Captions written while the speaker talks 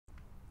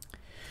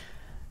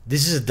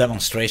This is a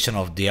demonstration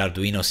of the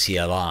Arduino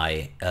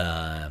CLI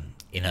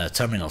in a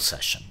terminal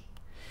session.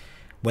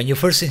 When you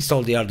first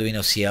install the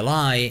Arduino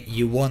CLI,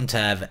 you won't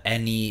have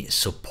any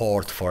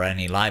support for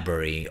any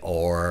library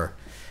or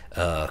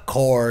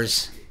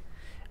cores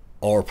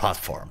or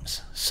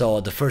platforms. So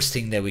the first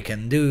thing that we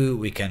can do,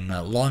 we can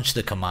launch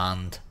the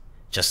command,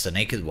 just a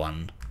naked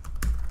one,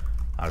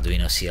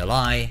 Arduino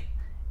CLI,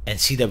 and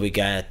see that we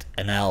get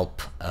an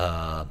help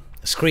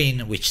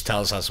screen which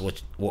tells us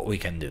what we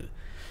can do.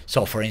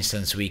 So for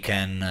instance, we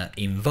can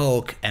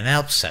invoke an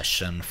help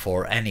session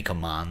for any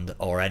command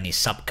or any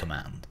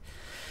subcommand.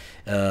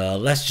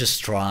 Let's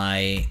just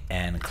try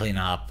and clean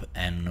up,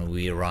 and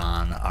we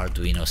run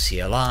Arduino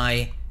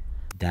CLI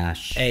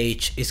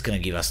 -h. It's going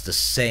to give us the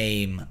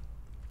same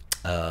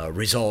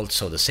result,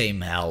 so the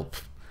same help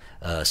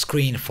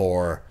screen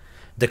for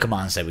the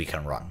commands that we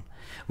can run.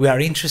 We are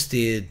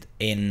interested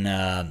in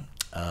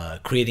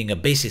creating a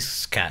basic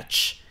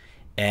sketch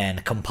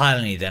and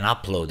compiling it and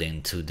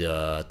uploading to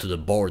the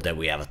board that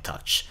we have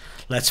attached.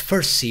 Let's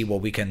first see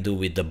what we can do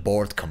with the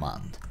board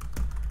command.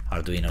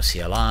 Arduino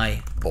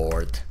CLI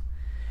board.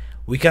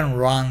 We can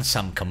run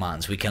some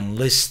commands. We can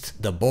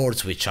list the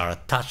boards which are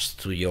attached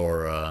to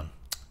your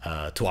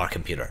to our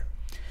computer,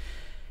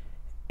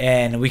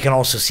 and we can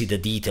also see the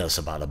details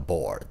about a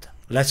board.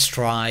 Let's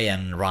try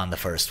and run the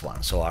first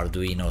one. So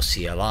Arduino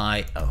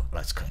CLI.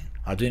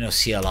 Arduino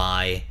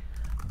CLI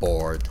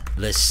board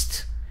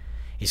list.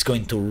 It's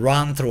going to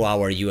run through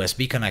our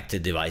USB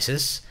connected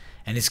devices,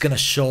 and it's going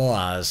to show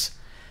us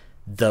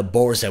the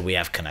boards that we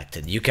have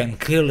connected. You can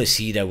clearly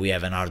see that we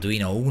have an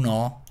Arduino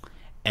Uno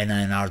and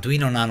an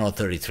Arduino Nano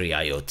 33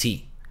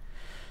 IoT.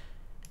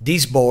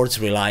 These boards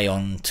rely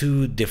on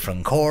two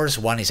different cores.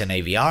 One is an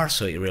AVR,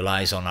 so it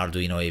relies on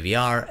Arduino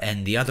AVR,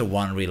 and the other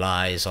one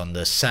relies on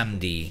the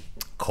SAMD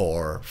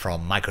core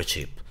from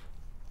Microchip.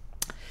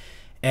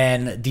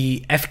 And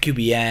the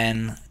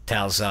FQBN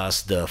tells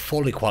us the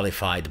fully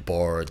qualified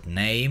board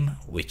name,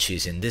 which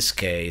is in this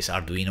case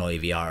Arduino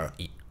AVR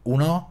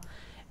Uno,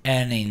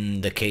 and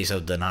in the case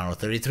of the Nano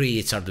 33,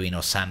 it's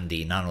Arduino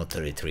SAMD Nano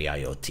 33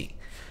 IoT.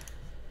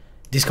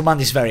 This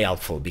command is very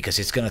helpful because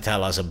it's going to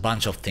tell us a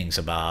bunch of things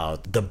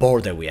about the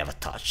board that we have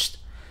attached.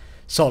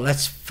 So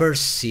let's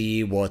first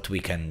see what we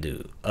can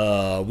do.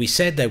 We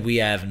said that we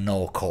have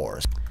no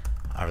cores.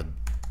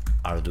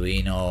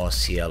 Arduino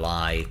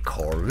CLI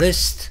core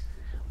list.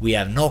 We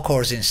have no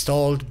cores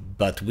installed,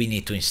 but we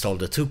need to install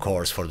the two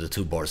cores for the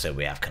two boards that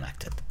we have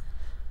connected.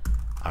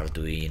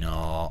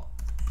 Arduino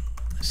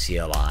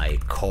CLI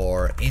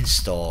core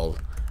install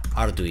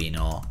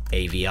Arduino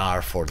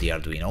AVR for the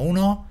Arduino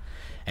Uno,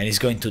 and it's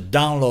going to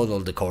download all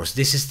the cores.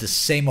 This is the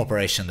same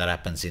operation that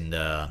happens in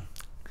the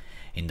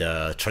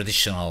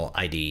traditional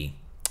IDE,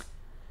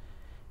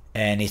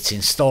 and it's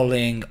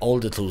installing all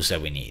the tools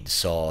that we need,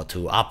 so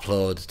to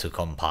upload, to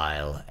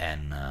compile,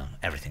 and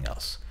everything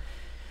else.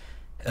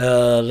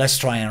 Let's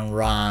try and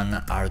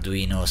run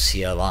Arduino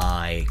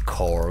CLI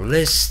core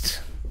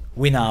list.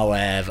 We now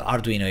have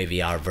Arduino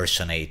AVR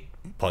version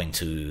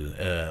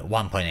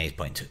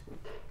 1.8.2.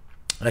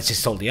 Let's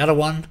install the other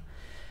one.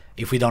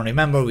 If we don't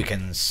remember, we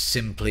can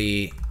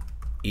simply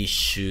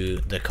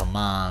issue the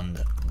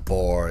command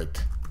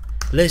board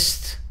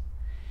list,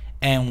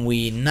 and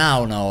we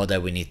now know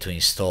that we need to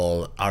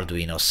install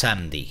Arduino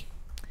SAMD.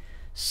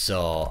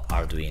 So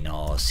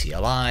Arduino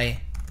CLI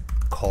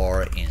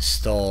core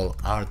install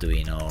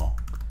Arduino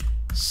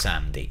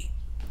SAMD.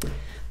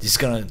 This is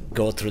going to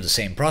go through the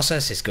same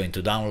process. It's going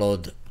to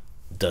download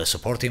the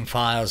supporting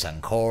files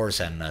and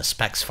cores and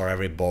specs for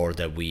every board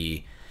that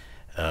we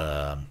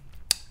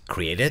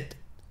created.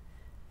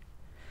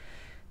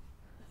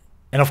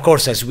 And of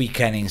course, as we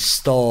can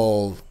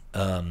install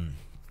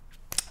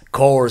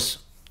cores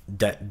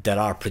that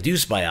are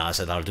produced by us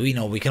at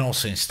Arduino, we can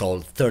also install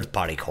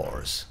third-party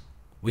cores.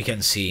 We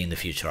can see in the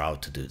future how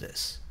to do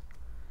this.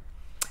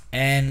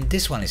 And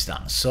this one is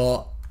done.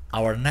 So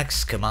our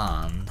next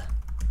command,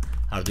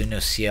 Arduino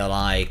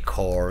CLI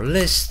core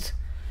list,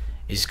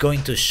 is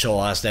going to show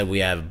us that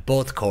we have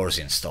both cores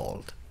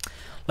installed.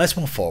 Let's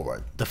move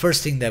forward. The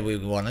first thing that we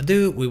want to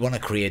do, we want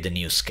to create a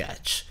new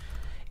sketch.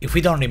 If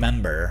we don't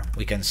remember,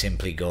 we can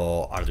simply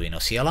go Arduino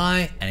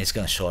CLI, and it's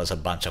going to show us a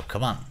bunch of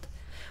commands.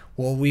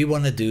 What we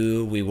want to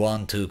do, we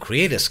want to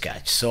create a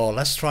sketch. So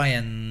let's try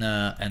and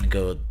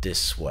go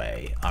this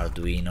way.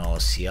 Arduino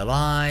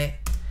CLI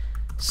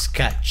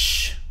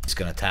sketch. It's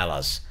going to tell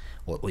us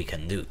what we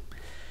can do.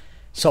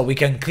 So we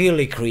can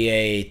clearly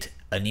create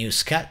a new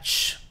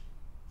sketch.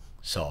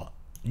 So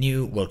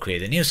new will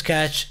create a new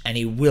sketch, and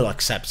it will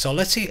accept. So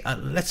let's see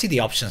the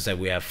options that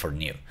we have for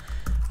new.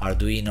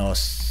 Arduino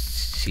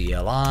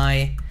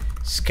CLI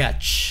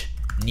sketch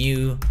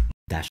new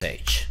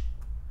 -h,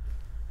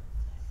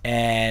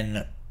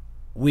 and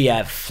we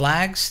have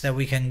flags that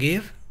we can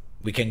give.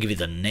 We can give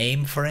it a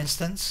name, for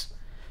instance.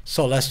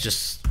 So let's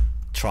just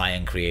try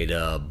and create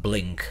a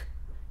blink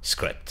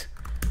script.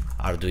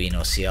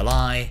 Arduino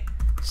CLI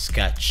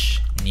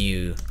sketch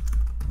new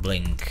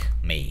blink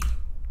me,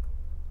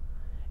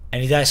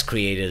 and it has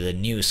created a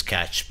new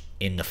sketch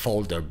in the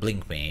folder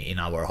BlinkMe in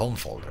our home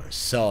folder.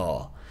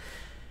 So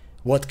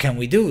what can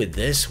we do with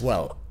this?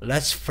 Well,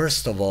 let's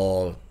first of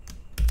all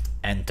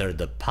enter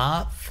the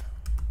path,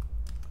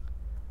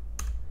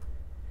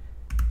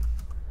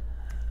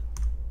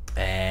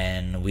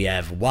 and we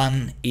have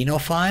one ino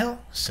file.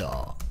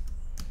 So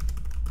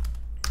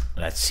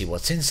let's see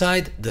what's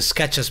inside. The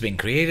sketch has been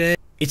created.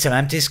 It's an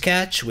empty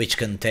sketch which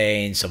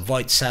contains a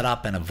void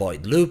setup and a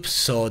void loop.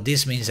 So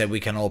this means that we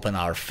can open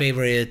our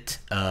favorite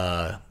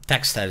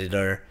text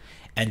editor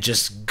and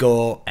just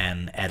go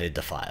and edit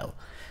the file.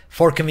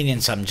 For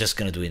convenience, I'm just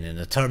going to do it in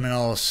the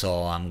terminal.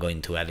 So I'm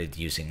going to edit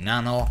using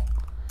nano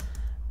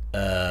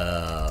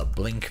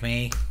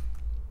BlinkMe,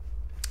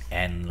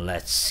 and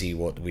let's see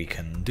what we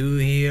can do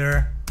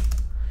here.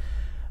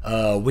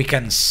 We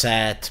can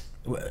set,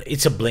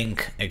 it's a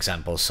blink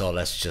example, so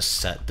let's just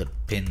set the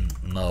pin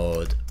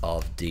mode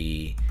of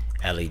the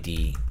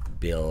LED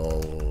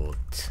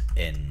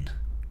built-in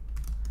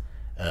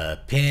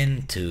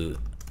pin to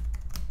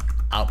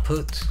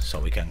output, so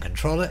we can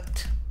control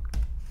it.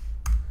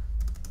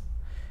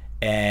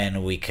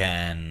 And we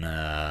can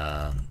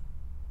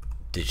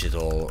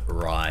digital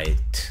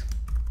write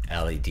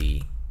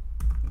LED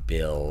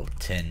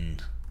built-in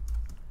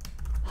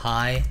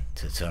high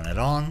to turn it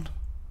on.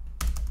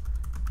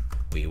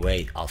 We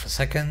wait half a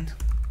second.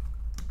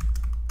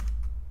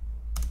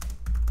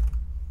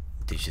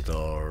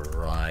 Digital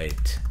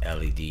write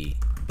LED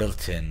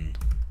built-in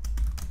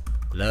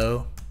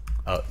low.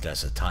 Oh,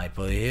 there's a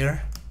typo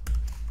here.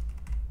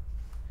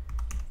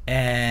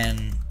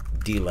 And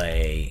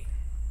delay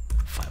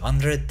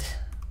 500.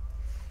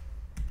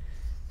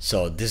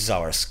 So this is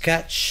our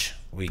sketch.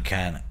 We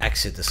can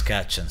exit the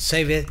sketch and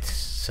save it.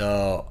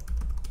 So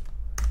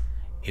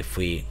if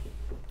we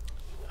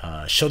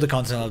show the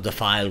content of the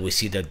file, we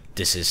see that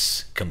this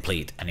is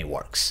complete and it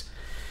works.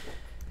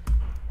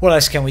 What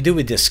else can we do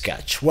with this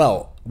sketch?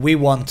 Well, we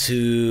want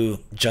to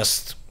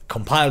just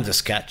compile the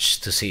sketch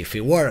to see if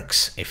it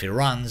works, if it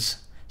runs.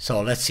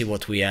 So let's see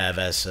what we have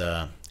as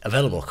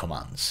available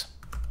commands.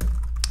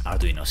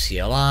 Arduino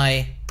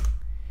CLI,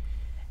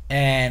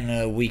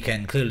 and we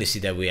can clearly see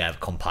that we have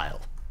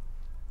compile.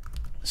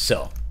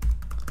 So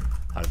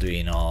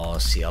Arduino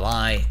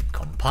CLI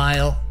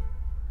compile,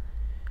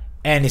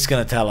 and it's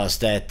going to tell us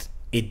that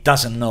it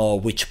doesn't know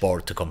which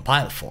board to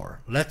compile for.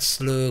 Let's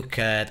look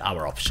at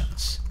our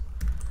options.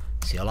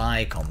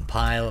 CLI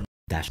compile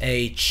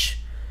 -h.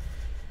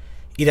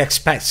 It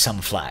expects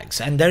some flags,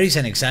 and there is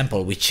an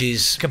example which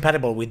is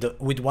compatible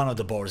with one of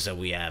the boards that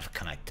we have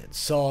connected.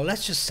 So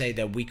let's just say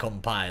that we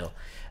compile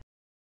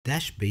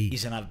 -b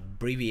is an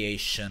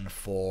abbreviation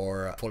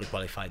for fully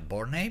qualified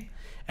board name,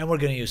 and we're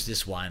going to use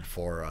this one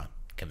for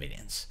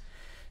convenience.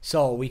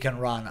 So we can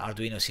run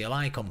Arduino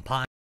CLI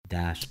compile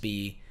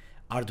 -b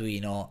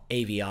Arduino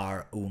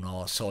AVR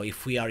Uno. So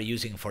if we are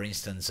using, for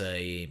instance,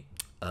 a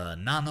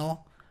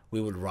nano, we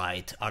will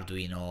write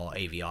Arduino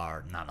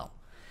AVR nano,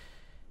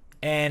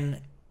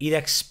 and it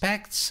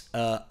expects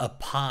a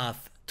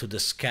path to the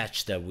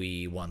sketch that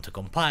we want to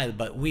compile,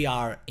 but we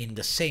are in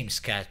the same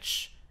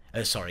sketch,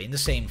 in the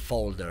same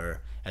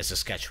folder as the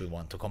sketch we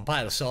want to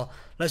compile. So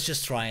let's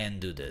just try and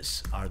do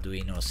this.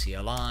 Arduino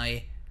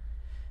CLI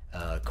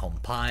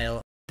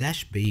compile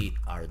 -b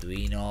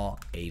Arduino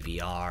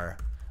AVR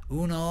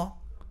Uno,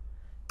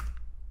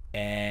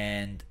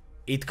 and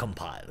it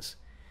compiles.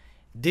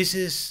 This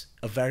is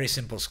a very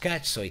simple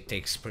sketch, so it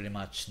takes pretty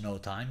much no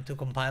time to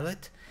compile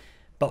it.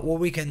 But what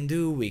we can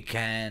do, we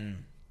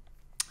can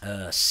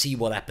see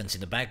what happens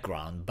in the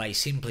background by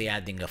simply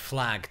adding a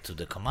flag to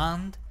the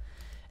command,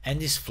 and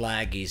this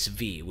flag is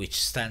V, which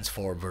stands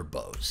for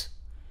verbose.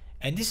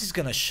 And this is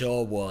going to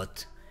show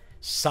what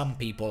some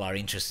people are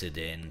interested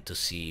in, to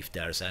see if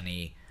there's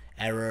any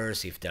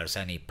errors, if there's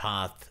any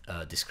path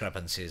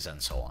discrepancies,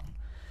 and so on.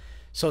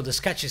 So the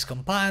sketch is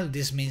compiled.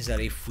 This means that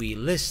if we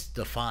list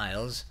the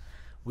files,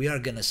 we are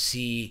going to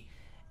see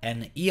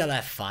an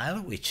ELF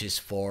file, which is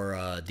for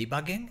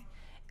debugging,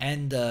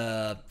 and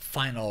the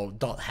final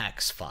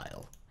 .hex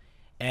file.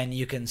 And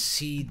you can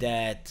see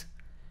that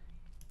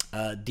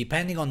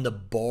depending on the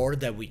board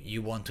that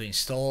you want to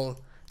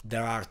install,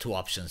 there are two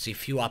options.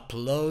 If you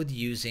upload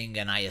using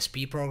an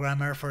ISP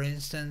programmer, for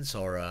instance,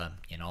 or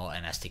you know,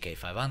 an STK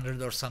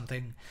 500 or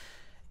something,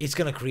 it's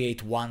going to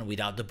create one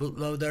without the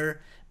bootloader.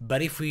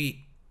 But if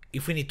we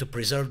need to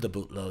preserve the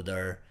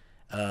bootloader,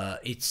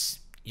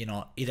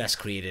 it has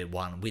created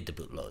one with the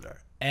bootloader,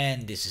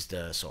 and this is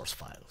the source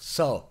file.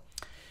 So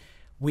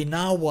we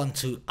now want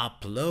to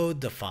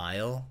upload the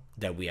file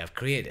that we have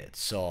created.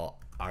 So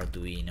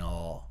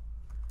Arduino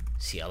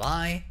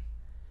CLI,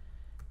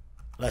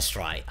 let's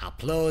try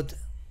upload.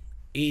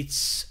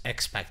 It's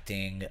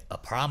expecting a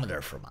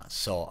parameter from us.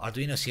 So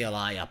Arduino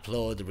CLI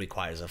upload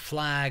requires a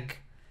flag,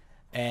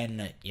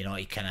 and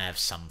it can have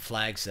some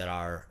flags that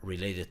are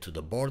related to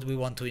the board we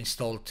want to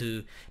install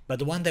to, but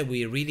the one that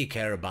we really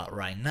care about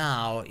right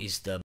now is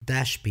the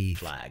 -b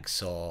flag,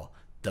 so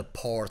the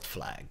port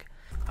flag.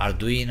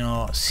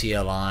 Arduino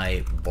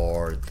CLI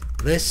board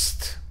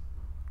list,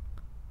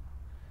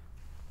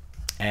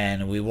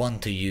 and we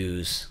want to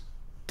use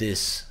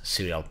this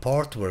serial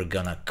port, we're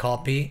gonna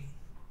copy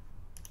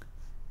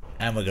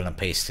and we're gonna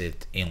paste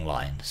it in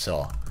line.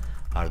 So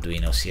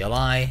Arduino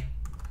CLI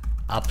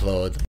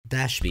upload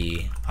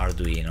 -b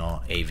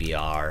Arduino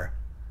AVR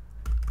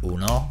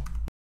Uno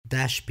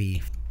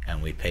 -b,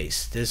 and we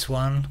paste this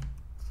one,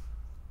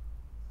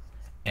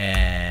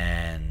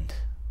 and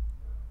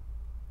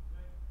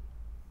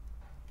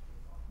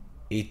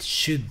it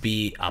should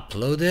be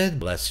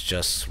uploaded. Let's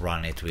just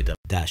run it with a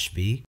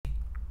 -b,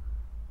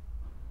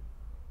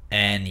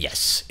 and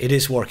yes, it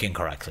is working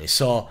correctly.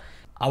 So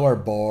our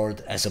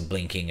board has a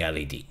blinking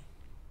LED.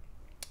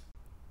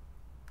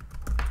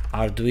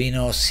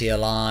 Arduino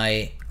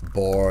CLI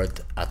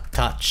board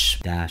attach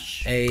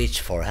 -h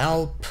for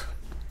help.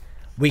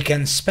 We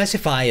can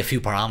specify a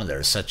few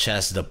parameters such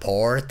as the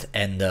port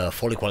and the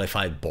fully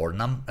qualified board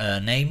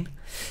name,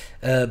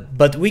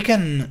 but we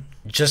can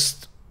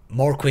just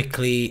more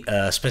quickly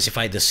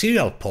specify the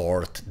serial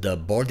port the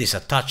board is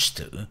attached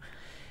to,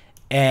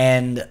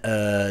 and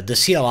the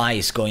CLI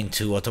is going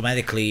to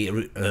automatically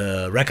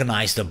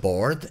recognize the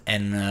board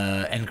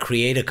and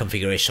create a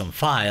configuration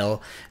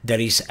file that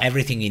is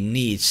everything it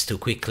needs to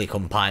quickly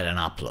compile and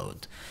upload.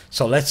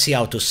 So let's see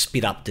how to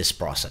speed up this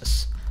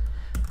process.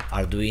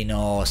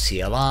 Arduino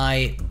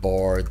CLI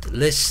board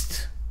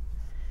list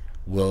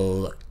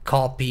will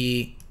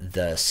copy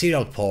the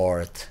serial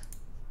port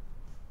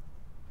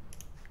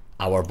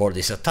our board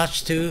is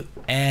attached to,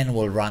 and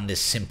we'll run this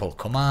simple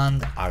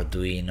command: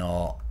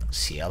 Arduino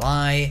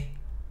CLI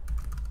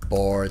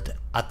board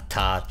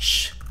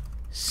attach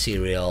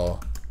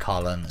serial : /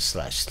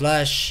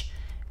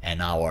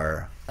 and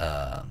our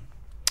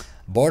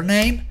board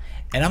name,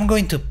 and I'm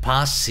going to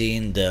pass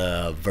in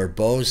the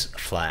verbose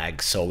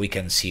flag so we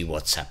can see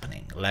what's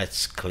happening.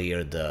 Let's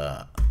clear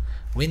the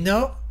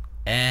window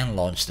and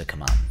launch the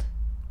command.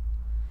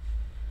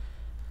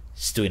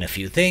 It's doing a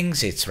few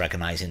things. It's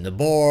recognizing the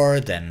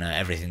board and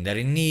everything that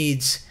it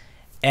needs,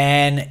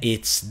 and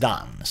it's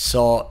done.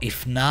 So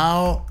if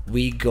now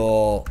we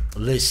go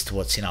list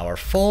what's in our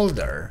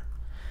folder,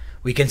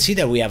 we can see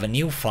that we have a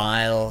new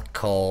file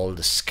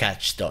called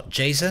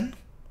sketch.json.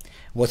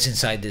 What's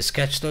inside this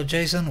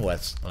sketch.json?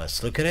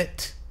 Let's look at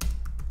it.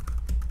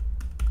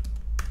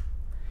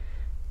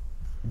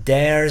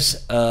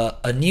 There's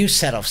a new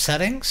set of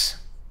settings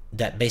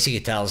that basically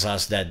tells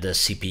us that the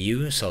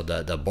CPU, so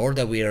the board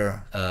that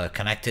we're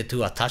connected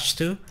to, attached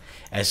to,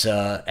 as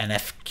an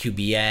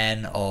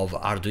FQBN of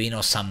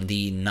Arduino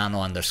SAMD nano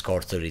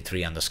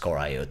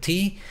 _33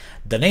 IoT.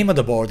 The name of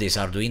the board is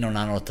Arduino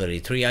Nano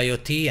 33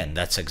 IoT, and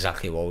that's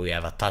exactly what we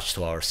have attached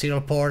to our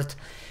serial port.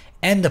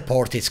 And the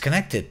port it's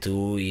connected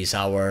to is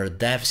our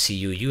dev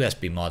CU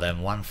USB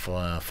modem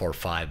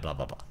 145 blah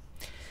blah blah.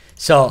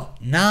 So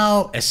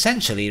now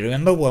essentially,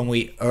 remember when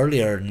we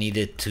earlier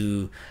needed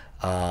to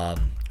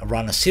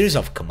run a series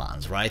of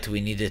commands, right? We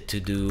needed to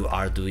do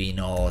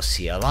Arduino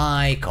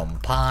CLI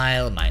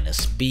compile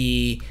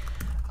 -b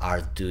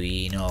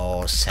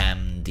Arduino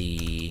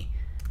SAMD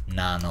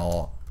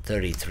Nano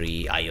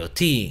 33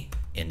 IoT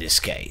in this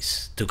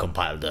case to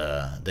compile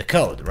the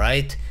code,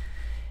 right?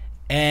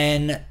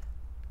 And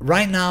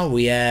right now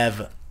we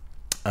have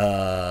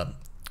an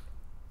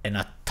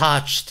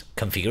attached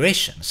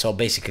configuration. So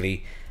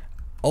basically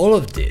all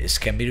of this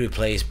can be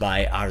replaced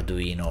by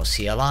Arduino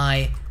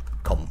CLI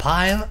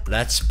compile.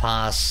 Let's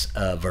pass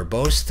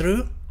verbose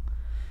through,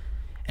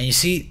 and you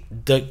see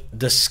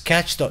the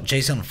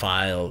sketch.json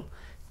file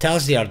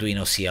tells the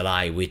Arduino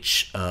CLI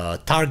which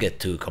target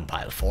to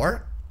compile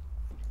for.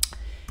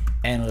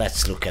 And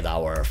let's look at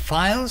our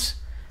files.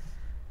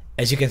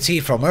 As you can see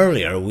from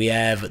earlier, we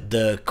have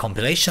the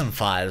compilation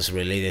files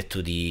related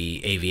to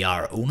the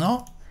AVR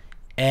Uno,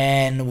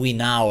 and we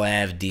now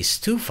have these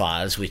two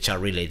files which are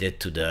related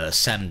to the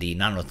SAMD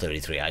Nano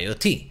 33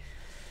 IoT.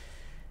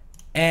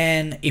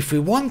 And if we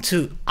want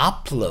to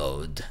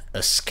upload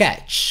a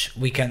sketch,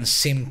 we can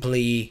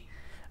simply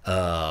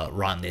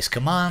run this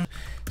command.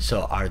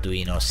 So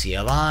Arduino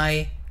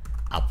CLI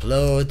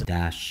upload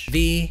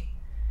 -v,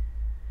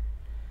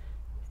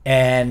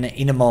 and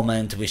in a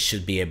moment we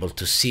should be able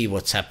to see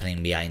what's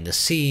happening behind the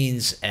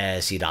scenes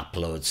as it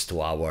uploads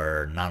to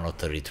our Nano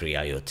 33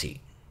 IoT.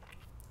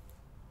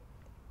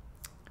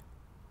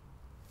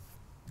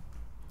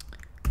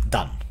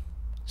 Done.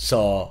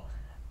 So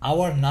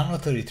our Nano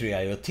 33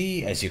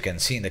 IoT, as you can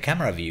see in the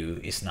camera view,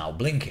 is now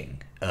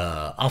blinking.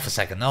 Half a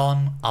second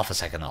on, half a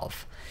second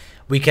off.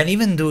 We can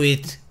even do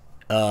it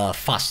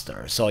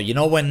faster. So you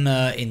know when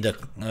in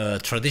the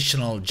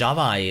traditional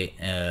Java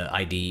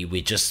IDE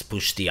we just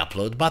push the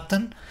upload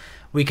button,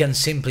 we can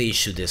simply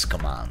issue this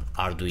command: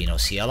 Arduino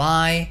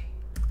CLI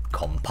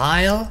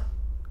compile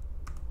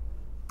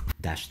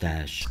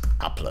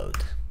 --upload,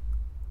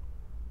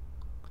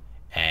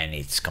 and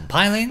it's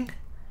compiling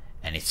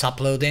and it's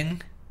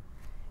uploading,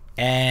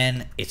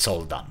 and it's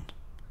all done,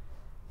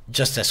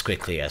 just as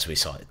quickly as we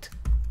saw it.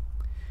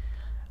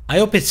 I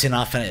hope it's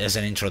enough as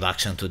an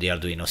introduction to the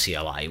Arduino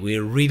CLI. We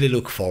really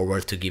look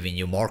forward to giving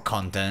you more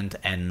content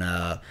and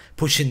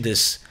pushing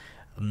this,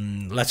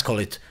 let's call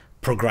it,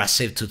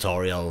 progressive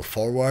tutorial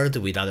forward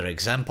with other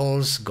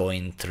examples,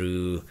 going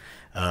through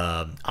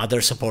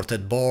other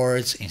supported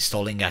boards,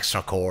 installing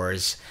extra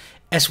cores,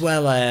 as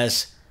well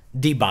as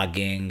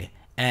debugging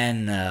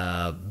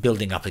and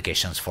building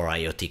applications for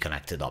IoT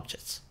connected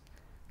objects.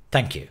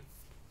 Thank you.